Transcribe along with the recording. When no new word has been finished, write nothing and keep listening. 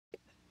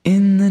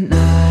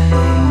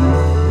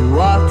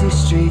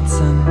streets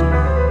under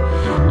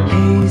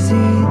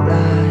hazy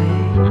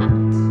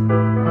lights.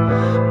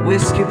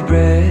 Whiskey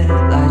bread,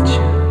 light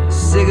your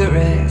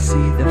cigarette,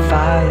 see the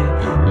fire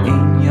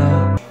in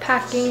your...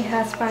 Packing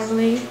has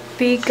finally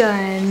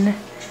begun.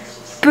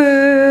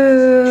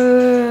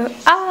 Boo!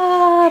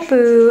 Ah,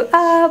 boo,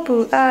 ah,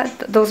 boo, ah.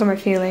 Those are my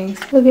feelings.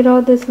 Look at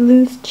all this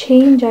loose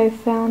change I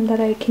found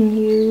that I can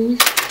use.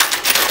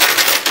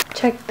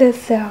 Check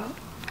this out.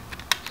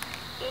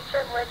 Each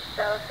of which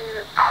sells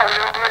you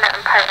aluminum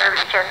empire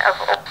region of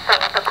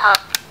the pop.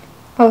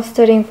 I was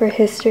studying for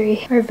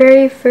history. Our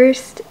very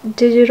first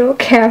digital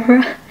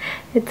camera.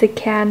 It's a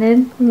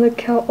Canon.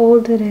 Look how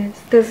old it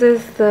is. This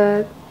is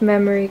the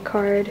memory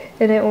card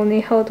and it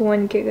only held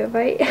 1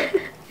 gigabyte.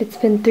 It's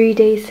been 3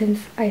 days since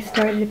I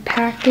started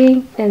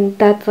packing and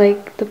that's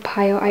like the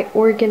pile I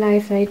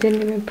organized and I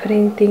didn't even put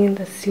anything in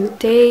the suit.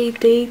 Day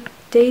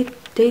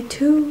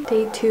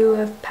two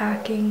of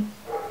packing.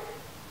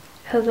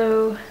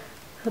 Hello,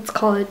 let's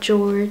call it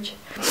George.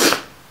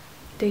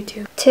 Day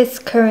 2. Tis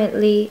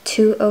currently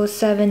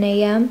 2:07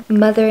 a.m.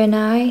 Mother and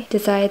I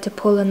decided to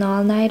pull an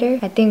all-nighter.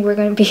 I think we're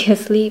gonna be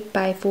asleep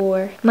by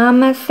 4.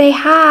 Mama, say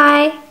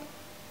hi.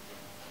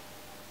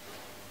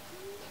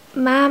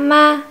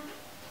 Mama.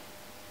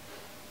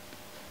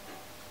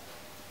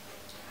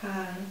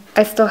 Hi.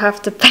 I still have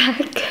to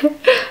pack.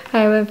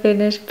 I haven't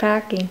finished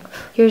packing.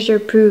 Here's your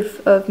proof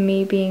of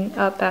me being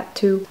up at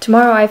 2.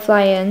 Tomorrow I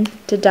fly in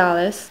to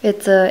Dallas.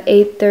 It's a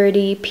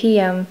 8:30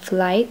 p.m.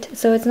 flight,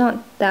 so it's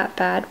not that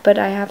bad, but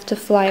I have to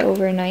fly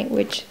overnight,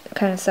 which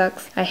kind of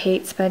sucks. I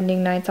hate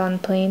spending nights on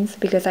planes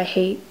because I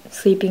hate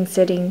sleeping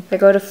sitting. I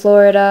go to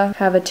Florida,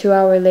 have a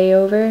 2-hour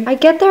layover. I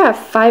get there at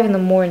 5 in the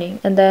morning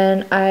and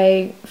then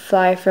I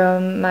fly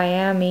from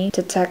Miami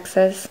to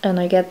Texas and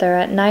I get there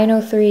at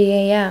 9:03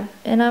 a.m.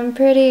 and I'm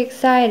pretty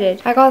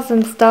excited. I got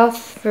some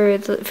stuff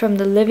from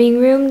the living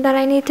room that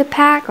I need to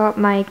pack. Got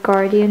my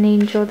guardian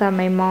angel that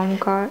my mom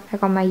got. I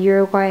got my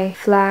Uruguay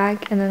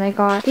flag and then I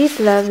got these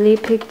lovely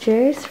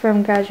pictures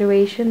from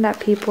graduation that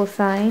people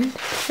signed.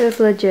 It was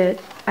legit.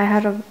 I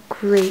had a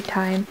great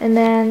time. And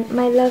then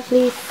my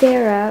lovely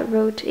Sarah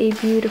wrote a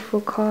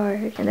beautiful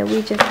card. And then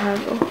we just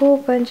have a whole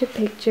bunch of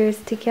pictures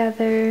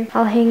together.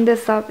 I'll hang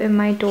this up in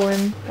my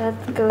dorm.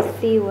 Let's go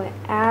see what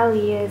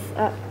Allie is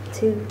up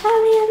to.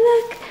 Allie,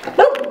 look!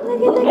 Oh,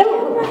 look at the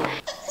camera!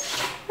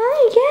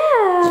 Oh,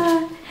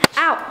 yeah!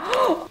 Ow!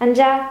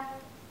 앉아!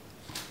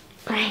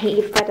 아이,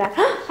 이쁘다.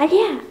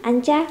 아리야,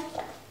 앉아!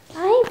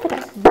 아이, 이쁘다.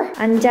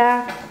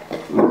 앉아!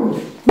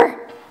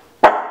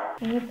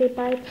 I'm gonna say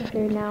bye to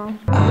her now.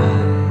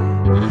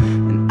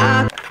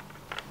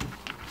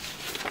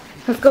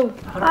 Let's go.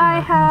 Bye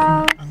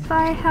house.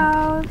 Bye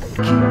house.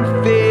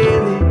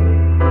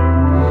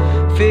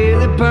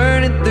 Feel it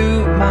burning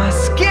through my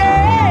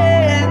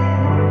skin.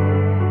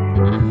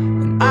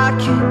 And I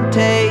can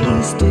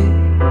taste it.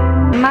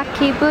 엄마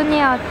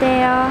기분이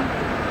어때요?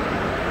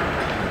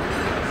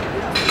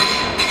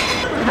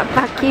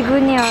 아빠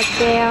기분이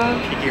어때요?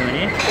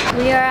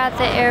 We are at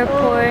the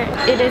airport.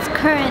 It is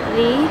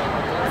currently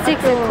 6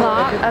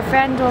 o'clock. A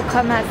friend will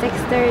come at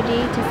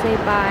 6:30 to say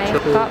bye.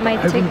 Got my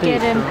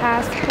ticket and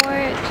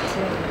passport.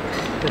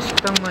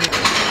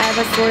 I have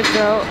a sore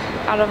throat.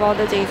 Out of all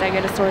the days I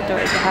get a sore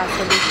throat, it has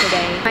to be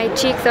today. My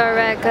cheeks are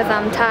red because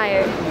I'm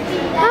tired.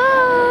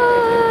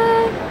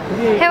 Hi!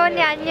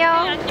 혜원이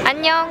안녕.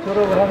 안녕.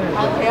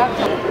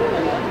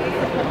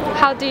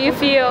 How do you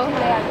feel?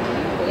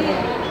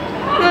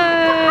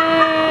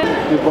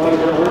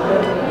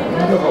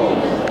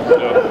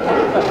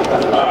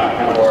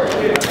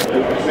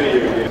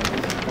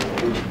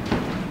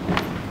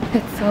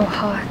 It's so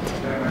hot.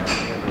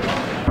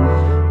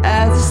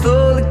 As it's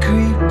slowly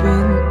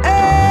creeping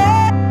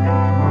in,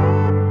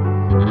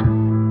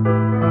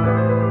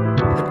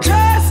 I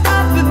try to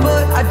stop it,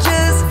 but I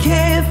just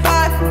can't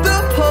fight the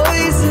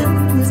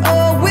poison. It's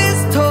always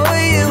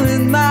toying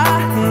with my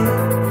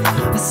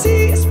head. I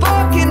see it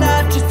sparking,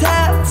 I just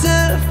have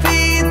to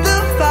feed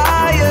the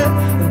fire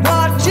and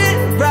watch it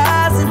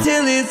rise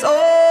until it's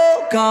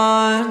all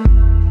gone.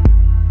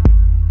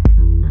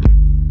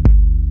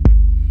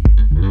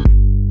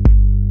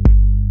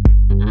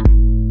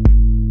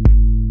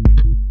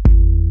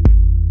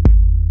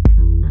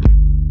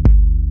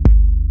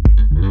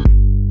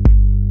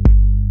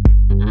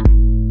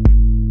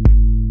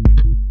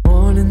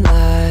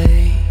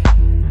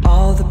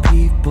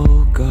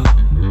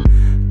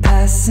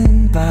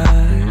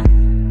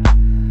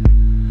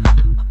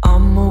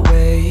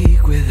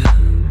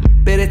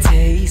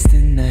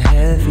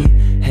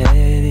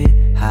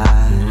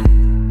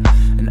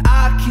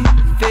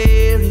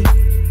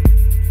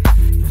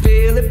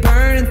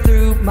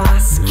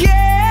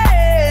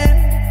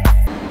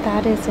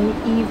 That is an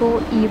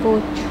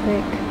evil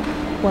trick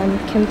one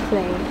can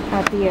play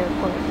at the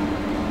airport.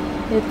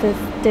 It's a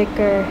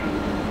sticker.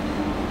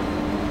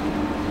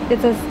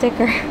 It's a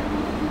sticker.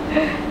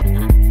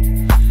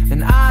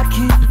 And I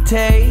can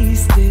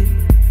taste it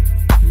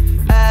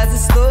as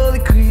it's slowly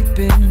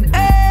creeping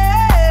in.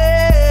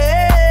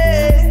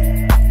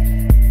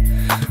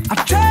 I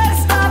try to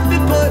stop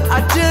it, but I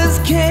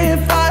just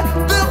can't fight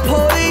the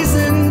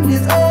poison.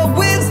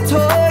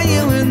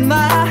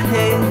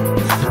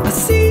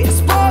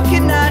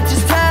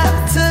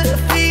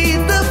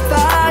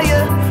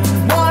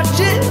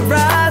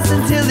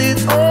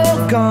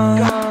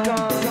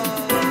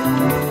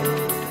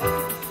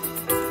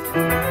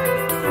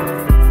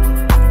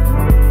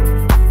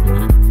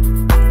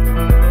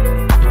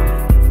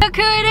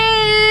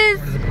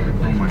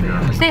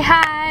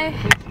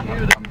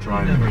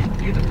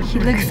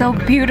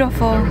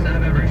 beautiful.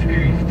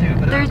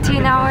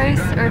 13 hours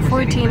or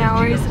 14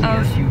 hours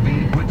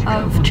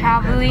of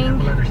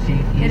traveling.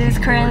 It is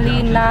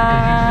currently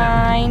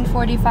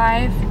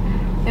 9:45.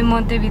 In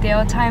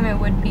Montevideo time it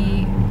would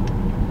be.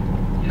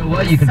 You know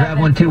what? You can grab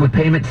one too with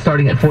payments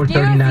starting at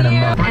 $4.39 a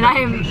month. And I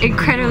am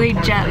incredibly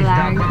jet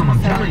lagged.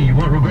 So You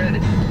won't regret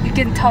it. you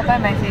can tell by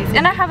my face.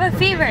 And I have a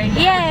fever.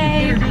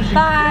 Yay!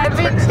 Bye.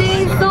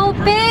 Everything's so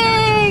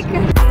big.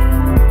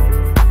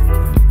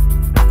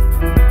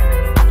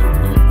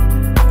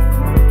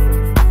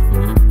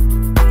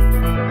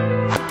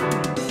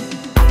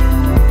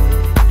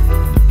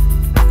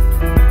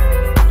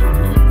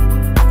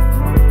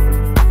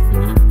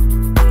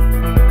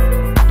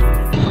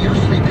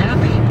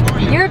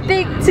 You're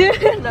big too.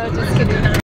 No, just kidding.